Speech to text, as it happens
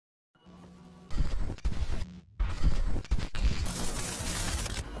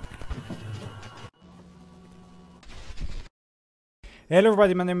Hello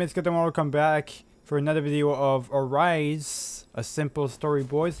everybody, my name is Scott and welcome back for another video of Arise, a simple story,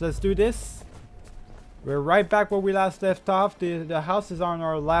 boys. Let's do this. We're right back where we last left off. The house is on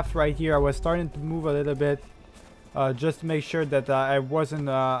our left right here. I was starting to move a little bit just to make sure that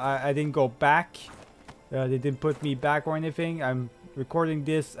I didn't go back. They didn't put me back or anything. I'm recording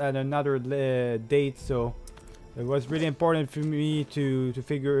this at another date, so it was really important for me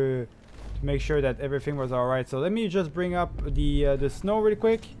to make sure that everything was alright. So let me just bring up the snow really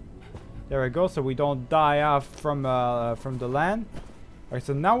quick. There we go, so we don't die off from the land. Alright,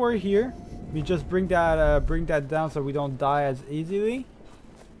 so now we're here. We just bring that down so we don't die as easily.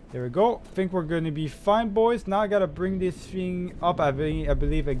 There we go. Think we're gonna be fine, boys. Now I gotta bring this thing up, I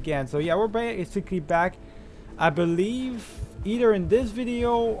believe again. So yeah, we're basically back. I believe either in this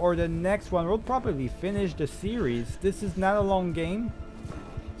video or the next one we'll probably finish the series. This is not a long game,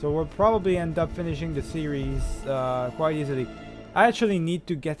 so we'll probably end up finishing the series quite easily. I actually need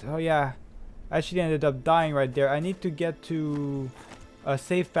to get... Oh yeah, I actually ended up dying right there. I need to get to a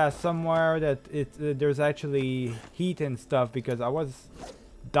safe path somewhere that there's actually heat and stuff, because I was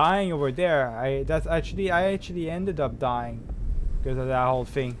dying over there. I actually ended up dying because of that whole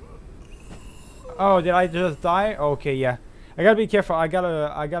thing. Oh, did I just die? Okay, yeah. I gotta be careful. I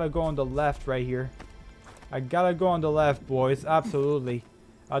gotta go on the left right here. I gotta go on the left, boys. Absolutely.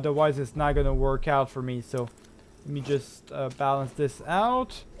 Otherwise, it's not gonna work out for me. So, let me just balance this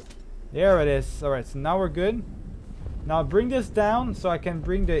out. There it is. Alright, so now we're good. Now, bring this down so I can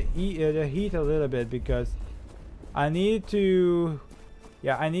bring the heat a little bit, because I need to...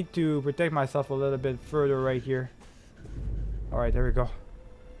 Yeah, I need to protect myself a little bit further right here. Alright, there we go.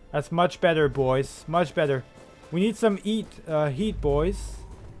 That's much better, boys. Much better. We need some heat, boys.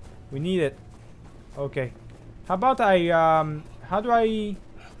 We need it. Okay. How about how do I...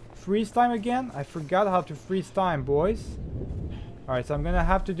 freeze time again? I forgot how to freeze time, boys. Alright, so I'm gonna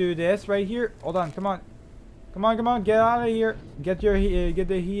have to do this right here. Hold on, come on. Come on, come on, get out of here. Get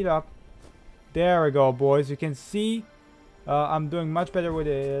the heat up. There we go, boys. You can see I'm doing much better with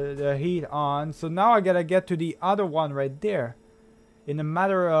the heat on. So now I gotta get to the other one right there. In a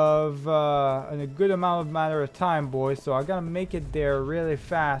matter of, in a good matter of time, boys. So I gotta make it there really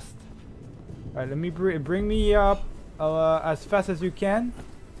fast. Alright, let me bring me up as fast as you can.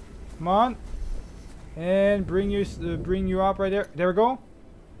 Come on, and bring you up right there. There we go.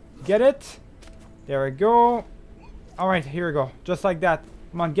 Get it. There we go. All right, here we go. Just like that.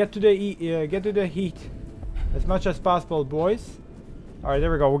 Come on, get to the heat as much as possible, boys. All right,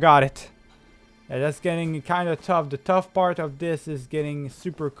 there we go. We got it. Yeah, that's getting kind of tough. The tough part of this is getting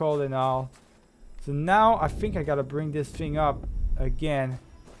super cold and all. So now I think I gotta bring this thing up again.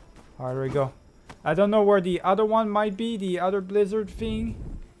 All right, there we go. I don't know where the other one might be. The other blizzard thing.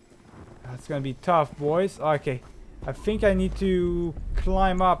 That's gonna be tough, boys. Okay, I think I need to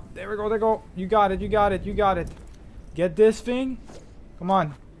climb up. There we go, there we go. You got it, you got it, you got it. Get this thing. Come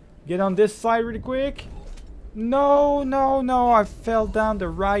on, get on this side really quick. No, no, no, I fell down the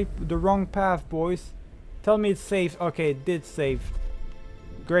wrong path, boys. Tell me it's safe. Okay, it did save.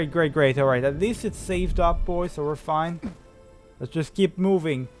 Great, great, great. All right, at least it's saved up, boys, so we're fine. Let's just keep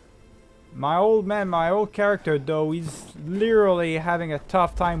moving. My old man, my old character, though, he's literally having a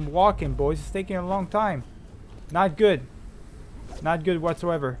tough time walking, boys. It's taking a long time. Not good. Not good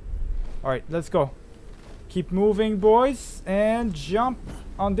whatsoever. Alright, let's go. Keep moving, boys. And jump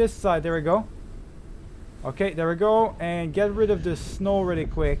on this side. There we go. Okay, there we go. And get rid of the snow really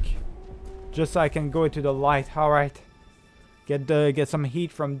quick. Just so I can go into the light. Alright. Get some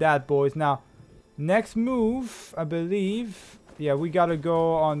heat from that, boys. Now, next move, I believe... Yeah, we gotta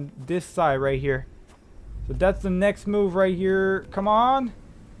go on this side right here. So that's the next move right here. Come on.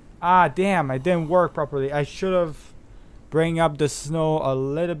 Ah, damn. It didn't work properly. I should have bring up the snow a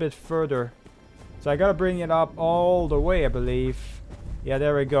little bit further. So I gotta bring it up all the way, I believe. Yeah,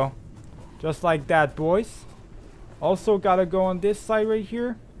 there we go. Just like that, boys. Also gotta go on this side right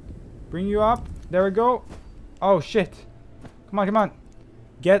here. Bring you up. There we go. Oh, shit. Come on, come on.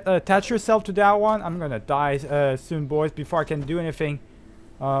 Attach yourself to that one. I'm gonna die soon, boys, before I can do anything.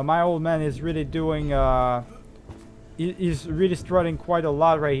 My old man is really doing he's really strutting quite a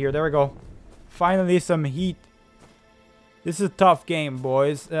lot right here. There we go. Finally some heat. This is a tough game,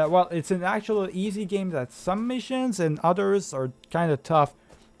 boys. Well, it's an actual easy game that some missions and others are kind of tough.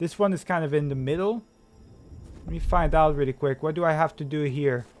 This one is kind of in the middle. Let me find out really quick. What do I have to do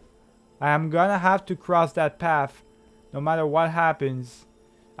here? I am gonna have to cross that path no matter what happens.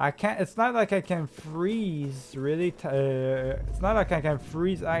 I can't, it's not like I can freeze, really, it's not like I can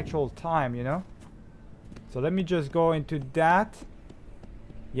freeze actual time, you know? So let me just go into that.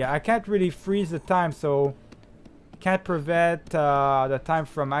 Yeah, I can't really freeze the time, so can't prevent the time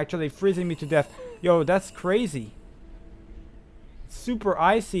from actually freezing me to death. Yo, that's crazy. It's super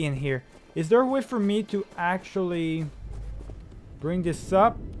icy in here. Is there a way for me to actually bring this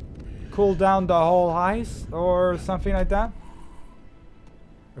up? Cool down the whole ice or something like that?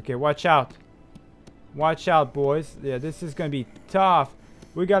 Okay, watch out. Watch out, boys. Yeah, this is gonna be tough.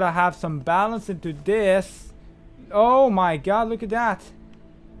 We gotta have some balance into this. Oh my god, look at that.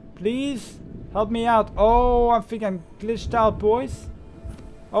 Please help me out. Oh, I think I'm glitched out, boys.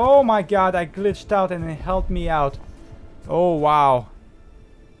 Oh my god, I glitched out and it helped me out. Oh wow.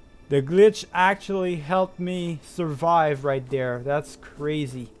 The glitch actually helped me survive right there. That's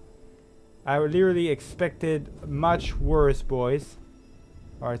crazy. I literally expected much worse, boys.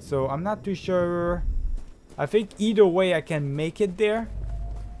 Alright, so I'm not too sure. I think either way I can make it there.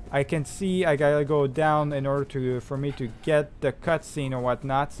 I can see I gotta go down in order for me to get the cutscene or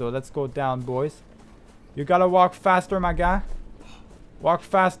whatnot. So let's go down, boys. You gotta walk faster, my guy. Walk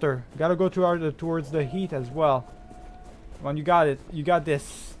faster. Gotta go towards the heat as well. Come on, you got it. You got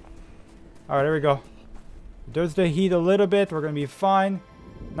this. Alright, there we go. There's the heat a little bit. We're gonna be fine.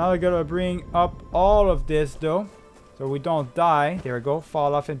 Now I gotta bring up all of this though, so we don't die. There we go.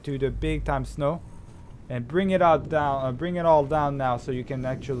 Fall off into the big time snow. And bring it out down. Bring it all down now so you can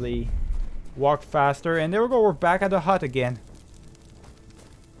actually walk faster. And there we go. We're back at the hut again.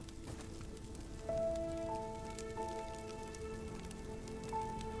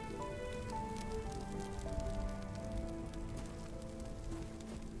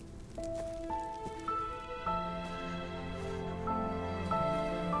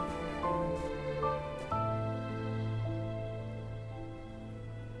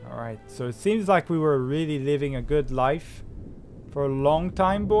 Alright, so it seems like we were really living a good life for a long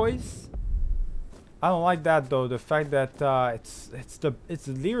time, boys. I don't like that though, the fact that it's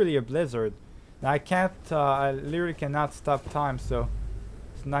literally a blizzard. Now I literally cannot stop time, so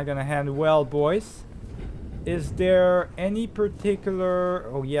it's not gonna end well, boys. Is there any particular...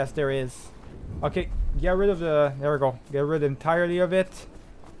 Oh yes, there is. Okay, get rid of the... There we go. Get rid entirely of it.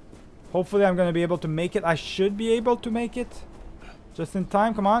 Hopefully I'm gonna be able to make it. I should be able to make it. Just in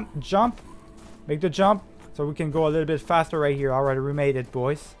time, come on, jump. Make the jump so we can go a little bit faster right here. Alright, we made it,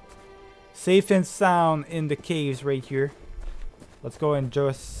 boys. Safe and sound in the caves right here. Let's go and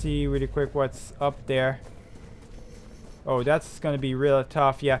just see really quick what's up there. Oh, that's gonna be real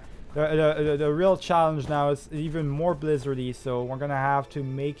tough, yeah. The real challenge now is even more blizzardy, so we're gonna have to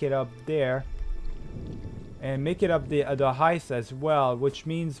make it up there. And make it up the heights as well, which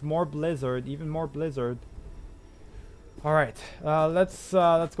means more blizzard, even more blizzard. Alright, let's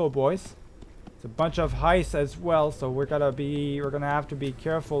go, boys. It's a bunch of heists as well, so we're gonna have to be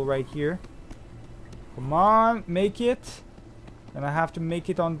careful right here. Come on, make it. Gonna have to make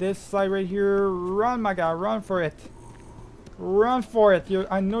it on this side right here. Run, my guy, run for it. Run for it.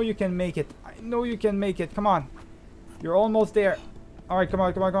 I know you can make it. I know you can make it. Come on. You're almost there. Alright, come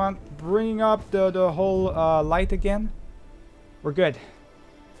on, come on, come on. Bring up the whole light again. We're good.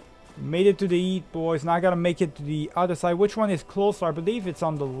 Made it to the heat, boys. Now I gotta make it to the other side. Which one is closer? I believe it's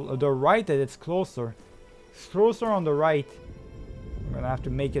on the right that it's closer. It's closer on the right. I'm gonna have to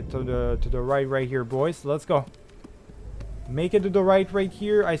make it to the right here, boys. Let's go. Make it to the right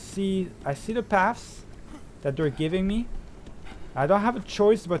here. I see the paths that they're giving me. I don't have a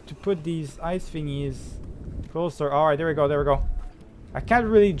choice but to put these ice thingies closer. Alright, there we go, there we go. I can't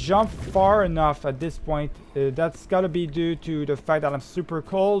really jump far enough at this point. That's gotta be due to the fact that I'm super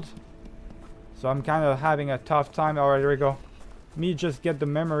cold. So I'm kind of having a tough time. Alright, there we go. Let me just get the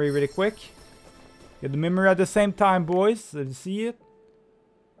memory really quick. Get the memory at the same time, boys. Did you see it?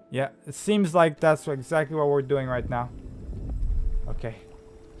 Yeah, it seems like that's exactly what we're doing right now. Okay.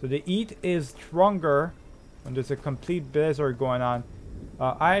 So the heat is stronger when there's a complete blizzard going on.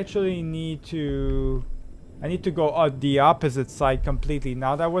 I actually need to... I need to go the opposite side completely.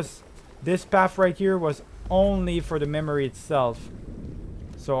 Now this path right here was only for the memory itself.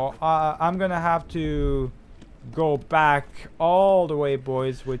 So I'm gonna have to go back all the way,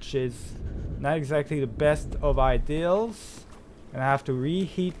 boys, which is not exactly the best of ideals. And I have to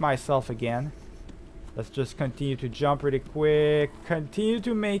reheat myself again. Let's just continue to jump really quick. Continue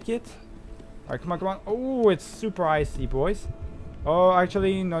to make it. Alright, come on, come on. Oh, it's super icy, boys. Oh,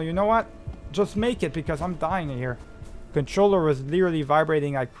 actually, no, you know what? Just make it because I'm dying here. Controller was literally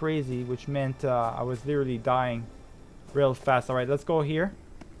vibrating like crazy, which meant I was literally dying real fast. Alright, let's go here.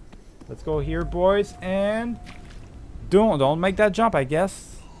 Let's go here, boys, and don't make that jump, I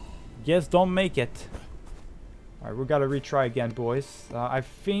guess. Yes, don't make it. Alright, we gotta retry again, boys. I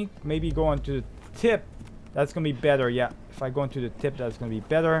think maybe going to the tip, that's gonna be better. Yeah, if I go into the tip, that's gonna be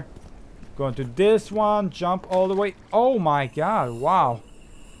better. Going to this one. Jump all the way. Oh my god. Wow.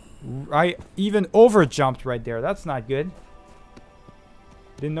 I even over jumped right there. That's not good.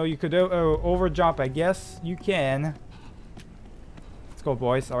 Didn't know you could over jump. I guess you can. Let's go,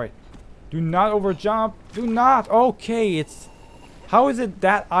 boys. All right. Do not over jump. Do not. Okay. It's... How is it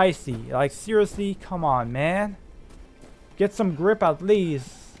that icy? Like, seriously? Come on, man. Get some grip at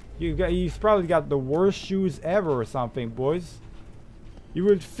least. You've probably got the worst shoes ever or something, boys. You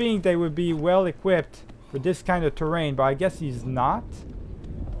would think they would be well equipped for this kind of terrain, but I guess he's not.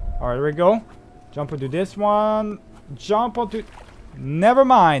 Alright, there we go. Jump into this one. Jump onto... Never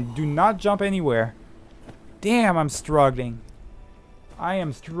mind. Do not jump anywhere. Damn, I'm struggling. I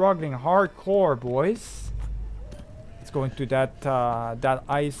am struggling hardcore, boys. Let's go into that that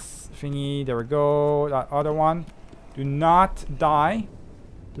ice thingy. There we go. That other one. Do not die.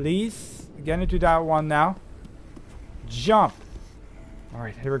 Please. Get into that one now. Jump.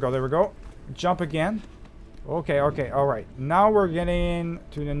 Alright, here we go. There we go. Jump again. Okay, okay. Alright. Now we're getting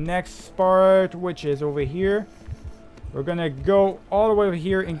to the next part, which is over here. We're gonna go all the way over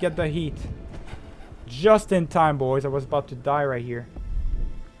here and get the heat. Just in time, boys. I was about to die right here.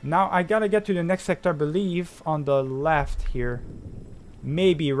 Now I gotta get to the next sector, I believe, on the left here.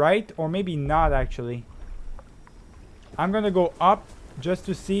 Maybe, right? Or maybe not, actually. I'm gonna go up just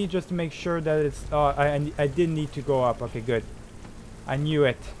to see, just to make sure that it's... I didn't need to go up. Okay, good. I knew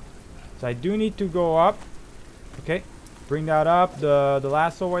it. So I do need to go up. Okay. Bring that up. The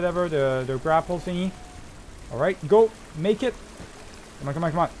lasso, whatever. The grapple thingy. Alright, go. Make it. Come on, come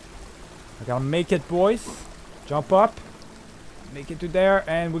on, come on. I gotta make it, boys. Jump up. Make it to there.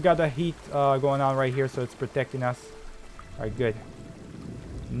 And we got the heat going on right here, so it's protecting us. Alright, good.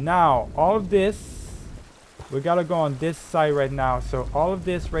 Now, all of this... We gotta go on this side right now. So all of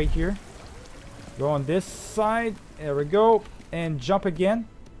this right here. Go on this side. There we go. And jump again.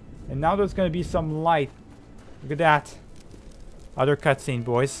 And now there's gonna be some light. Look at that. Other cutscene,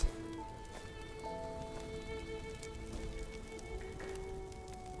 boys.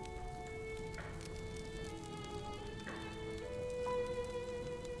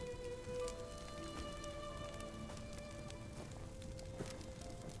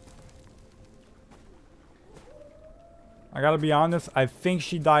 I gotta be honest, I think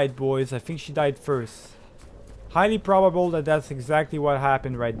she died, boys. I think she died first. Highly probable that that's exactly what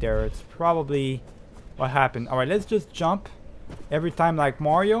happened right there. It's probably what happened. Alright, let's just jump every time like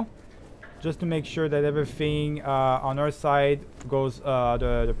Mario. Just to make sure that everything on our side goes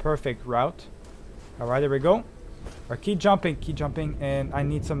the perfect route. Alright, there we go. Alright, keep jumping, and I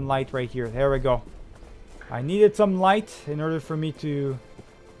need some light right here. There we go. I needed some light in order for me to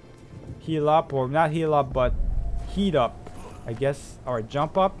heal up, or not heal up, but heat up, I guess. Alright,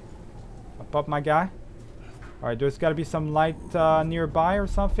 jump up. Up, my guy. Alright, there's got to be some light nearby or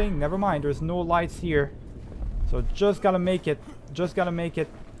something. Never mind, there's no lights here. So just gotta make it. Just gotta make it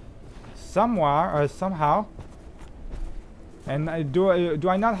somewhere or somehow. And do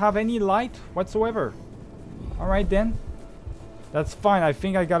I not have any light whatsoever? Alright then. That's fine. I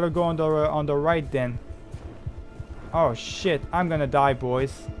think I gotta go on the right then. Oh shit, I'm gonna die,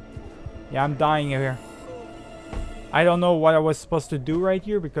 boys. Yeah, I'm dying here. I don't know what I was supposed to do right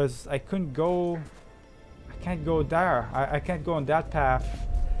here because I couldn't go... I can't go there. I can't go on that path.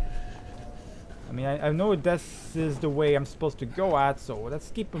 I mean, I know this is the way I'm supposed to go at, so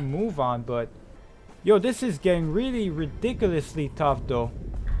let's keep a move on, but... Yo, this is getting really ridiculously tough, though.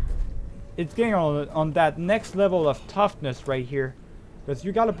 It's getting on that next level of toughness right here. Because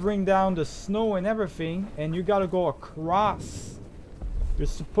you gotta bring down the snow and everything, and you gotta go across. You're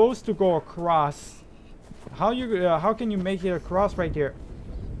supposed to go across. How can you make it across right here?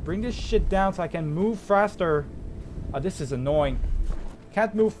 Bring this shit down so I can move faster. Oh, this is annoying.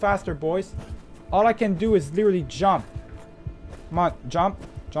 Can't move faster, boys. All I can do is literally jump. Come on, jump.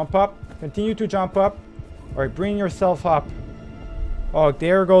 Jump up. Continue to jump up. Alright, bring yourself up. Oh,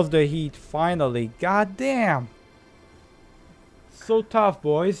 there goes the heat. Finally. God damn. So tough,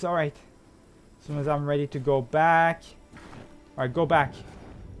 boys. Alright. As soon as I'm ready to go back. Alright, go back.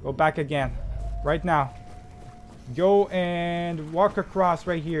 Go back again. Right now. Go and walk across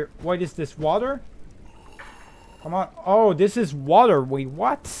right here. What is this? Water? Come on. Oh, this is water. Wait,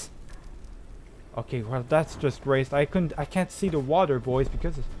 what? Okay, well, that's just great. I can't see the water, boys,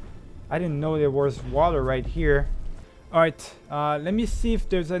 because I didn't know there was water right here. Alright, let me see if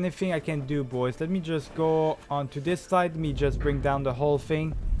there's anything I can do, boys. Let me just go onto this side. Let me just bring down the whole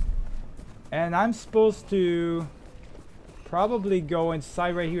thing. And I'm supposed to probably go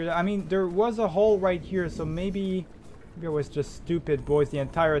inside right here. I mean, there was a hole right here, so maybe I was just stupid, boys, the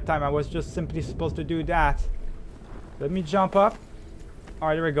entire time. I was just simply supposed to do that. Let me jump up.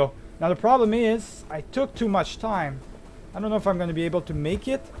 Alright, there we go. Now the problem is, I took too much time. I don't know if I'm going to be able to make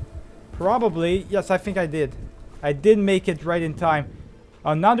it. Probably. Yes, I think I did. I did make it right in time.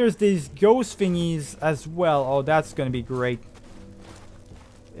 Now there's these ghost thingies as well. Oh, that's going to be great.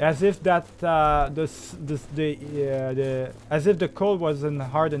 As if that, as if the code wasn't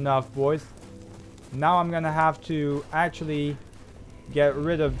hard enough, boys. Now I'm going to have to actually get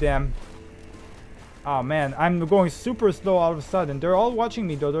rid of them. Oh man, I'm going super slow all of a sudden. They're all watching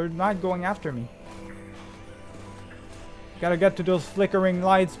me though. They're not going after me. Gotta get to those flickering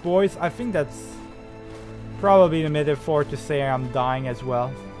lights, boys. I think that's probably the metaphor to say I'm dying as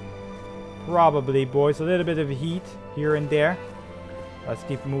well. Probably, boys. A little bit of heat here and there. Let's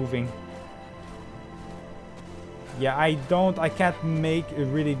keep moving. Yeah, I can't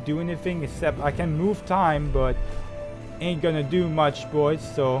really do anything except I can move time, but ain't gonna do much, boys.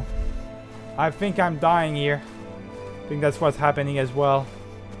 So I think I'm dying here. I think that's what's happening as well.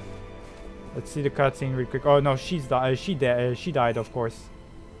 Let's see the cutscene real quick. Oh no, she died, of course.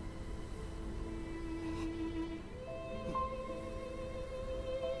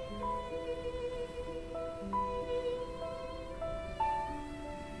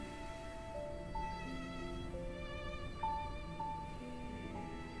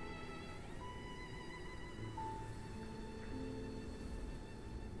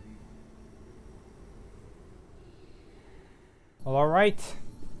 All right.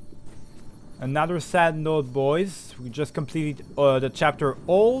 Another sad note, boys. We just completed the chapter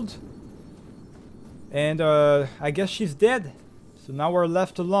Old. And I guess she's dead. So now we're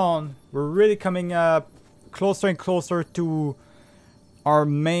left alone. We're really coming closer and closer to our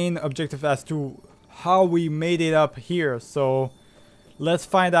main objective as to how we made it up here. So let's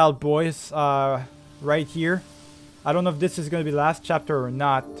find out, boys, right here. I don't know if this is going to be the last chapter or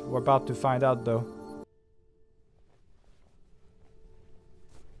not. We're about to find out though.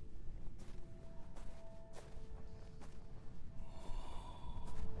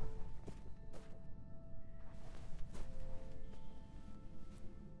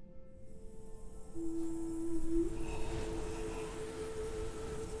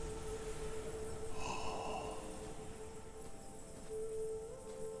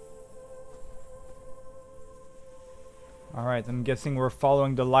 Alright, I'm guessing we're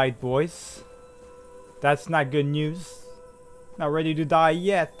following the light, boys. That's not good news. Not ready to die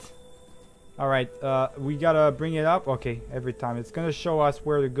yet. Alright, we gotta bring it up. Okay, every time. It's gonna show us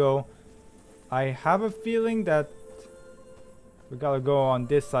where to go. I have a feeling that we gotta go on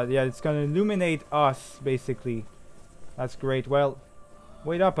this side. Yeah, it's gonna illuminate us, basically. That's great. Well,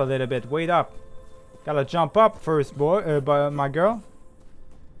 wait up a little bit. Wait up. Gotta jump up first, my girl.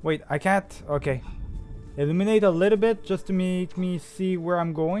 Wait, I can't. Okay. Illuminate a little bit just to make me see where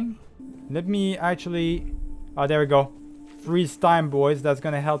I'm going. Let me actually... Oh, there we go. Freeze time, boys. That's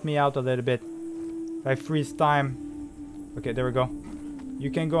gonna help me out a little bit. If I freeze time. Okay, there we go.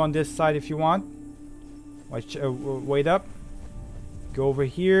 You can go on this side if you want. Wait up. Go over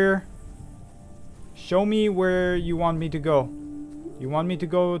here. Show me where you want me to go. You want me to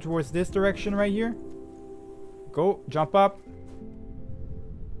go towards this direction right here? Go. Jump up.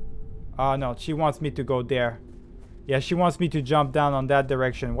 No, she wants me to go there. Yeah, she wants me to jump down on that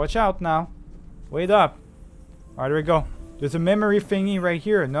direction. Watch out now. Wait up. Alright, there we go. There's a memory thingy right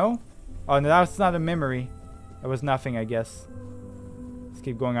here, no? Oh, no, that's not a memory. That was nothing, I guess. Let's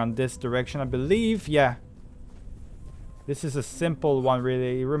keep going on this direction, I believe. Yeah. This is a simple one,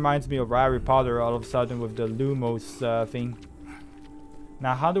 really. It reminds me of Harry Potter all of a sudden with the Lumos thing.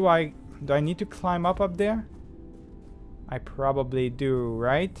 Now, how do I need to climb up there? I probably do,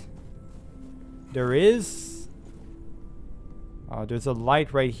 right? There is. Oh, there's a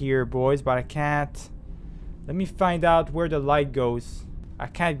light right here, boys, but I can't. Let me find out where the light goes. I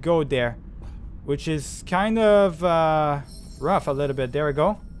can't go there, which is kind of rough a little bit. There we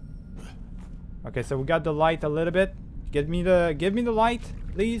go. Okay, so we got the light a little bit. Give me the light,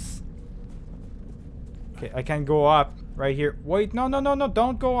 please. Okay, I can go up right here. Wait, no,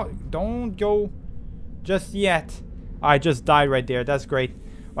 don't go just yet. I just died right there. That's great.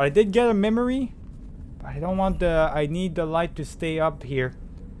 But I did get a memory. I don't want I need the light to stay up here.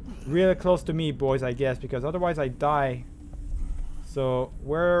 Really close to me, boys, I guess, because otherwise I die. So,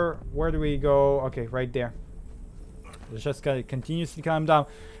 where do we go? Okay, right there. Let's just gotta continuously climb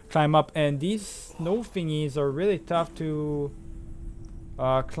up, and these snow thingies are really tough to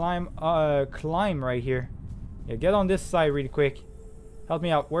climb right here. Yeah, get on this side really quick. Help me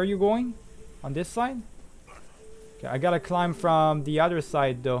out. Where are you going? On this side? Okay, I gotta climb from the other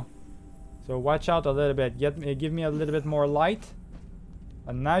side though. So watch out a little bit. Give me a little bit more light.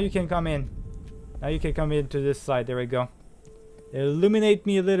 And now you can come in. Now you can come into this side. There we go. Illuminate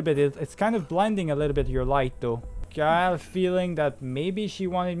me a little bit. It's kind of blinding a little bit, your light, though. Got a feeling that maybe she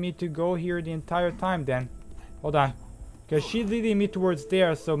wanted me to go here the entire time then. Hold on. Because she's leading me towards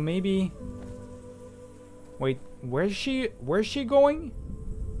there, so maybe... Wait, where's she going?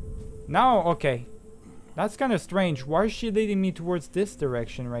 No, okay. That's kind of strange. Why is she leading me towards this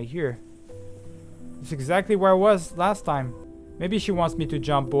direction right here? It's exactly where I was last time. Maybe she wants me to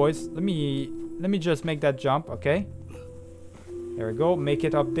jump, boys. Let me just make that jump, okay? There we go. Make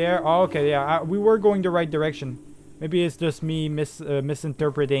it up there. Oh, okay, yeah. We were going the right direction. Maybe it's just me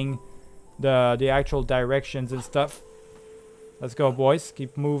misinterpreting the actual directions and stuff. Let's go, boys.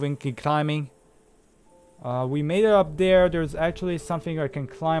 Keep moving. Keep climbing. We made it up there. There's actually something I can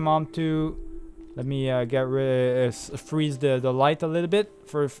climb onto. Let me freeze the light a little bit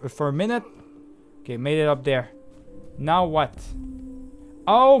for a minute. Okay, made it up there. Now what?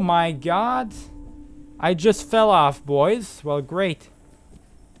 Oh my god. I just fell off, boys. Well, great.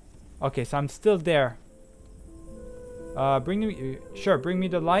 Okay, so I'm still there. Bring me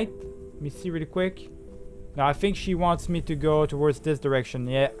the light. Let me see really quick. Now, I think she wants me to go towards this direction.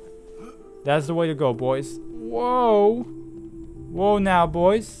 Yeah. That's the way to go, boys. Whoa. Whoa now,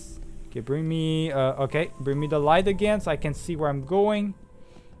 boys. Okay, bring me the light again so I can see where I'm going.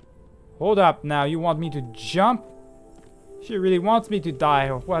 Hold up now. You want me to jump? She really wants me to die.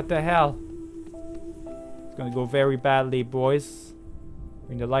 What the hell? It's gonna go very badly, boys.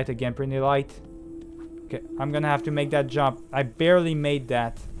 Bring the light again. Bring the light. Okay, I'm gonna have to make that jump. I barely made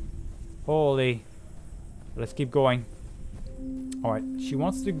that. Holy. Let's keep going. Alright, she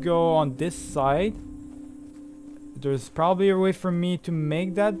wants to go on this side. There's probably a way for me to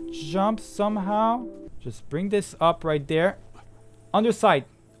make that jump somehow. Just bring this up right there. Underside.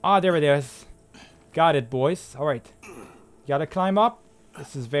 Ah, there it is. Got it, boys. Alright. Gotta climb up.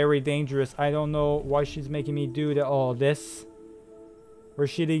 This is very dangerous. I don't know why she's making me do all this. Where's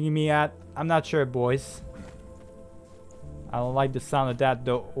she leading me at? I'm not sure, boys. I don't like the sound of that,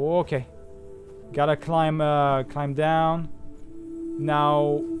 though. Okay. Gotta climb down.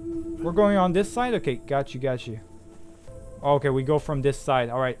 Now, we're going on this side? Okay, got you. Okay, we go from this side.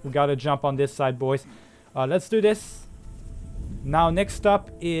 Alright, we gotta jump on this side, boys. Let's do this. Now, next up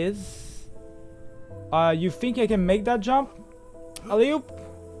is... you think I can make that jump? Alley-oop.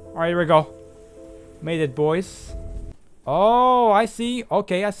 Alright, here we go. Made it, boys. Oh, I see.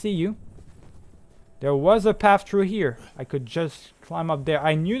 Okay, I see you. There was a path through here. I could just climb up there.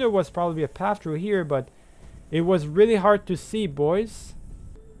 I knew there was probably a path through here, but it was really hard to see, boys.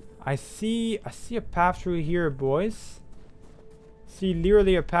 I see a path through here, boys. See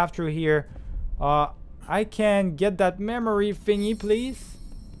literally a path through here. I can get that memory thingy, please.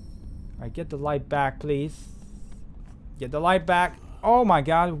 Alright, get the light back, please. Get the light back. Oh my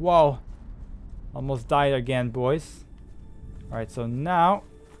god, whoa. Almost died again, boys. Alright, so now,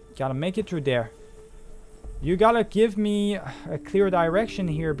 gotta make it through there. You gotta give me a clear direction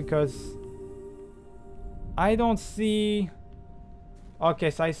here because I don't see...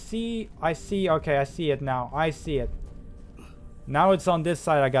 Okay, so I see, okay, I see it now. I see it. Now it's on this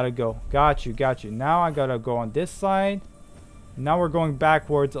side I gotta go. Got you. Now I gotta go on this side. Now we're going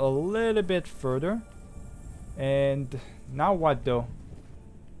backwards a little bit further. And now what though?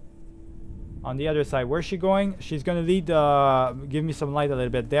 On the other side, where's she going? She's gonna lead, give me some light a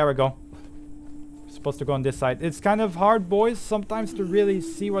little bit. There we go. Supposed to go on this side. It's kind of hard, boys, sometimes to really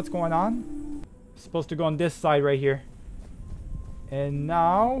see what's going on. Supposed to go on this side right here. And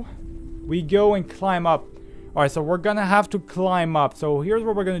now we go and climb up. Alright, so we're gonna have to climb up. So here's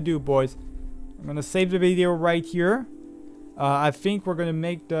what we're gonna do, boys. I'm gonna save the video right here. I think we're gonna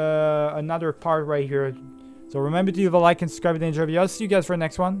make another part right here. So remember to leave a like and subscribe if you enjoyed the video. I'll see you guys for the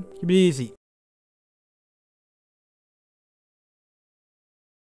next one. Keep it easy.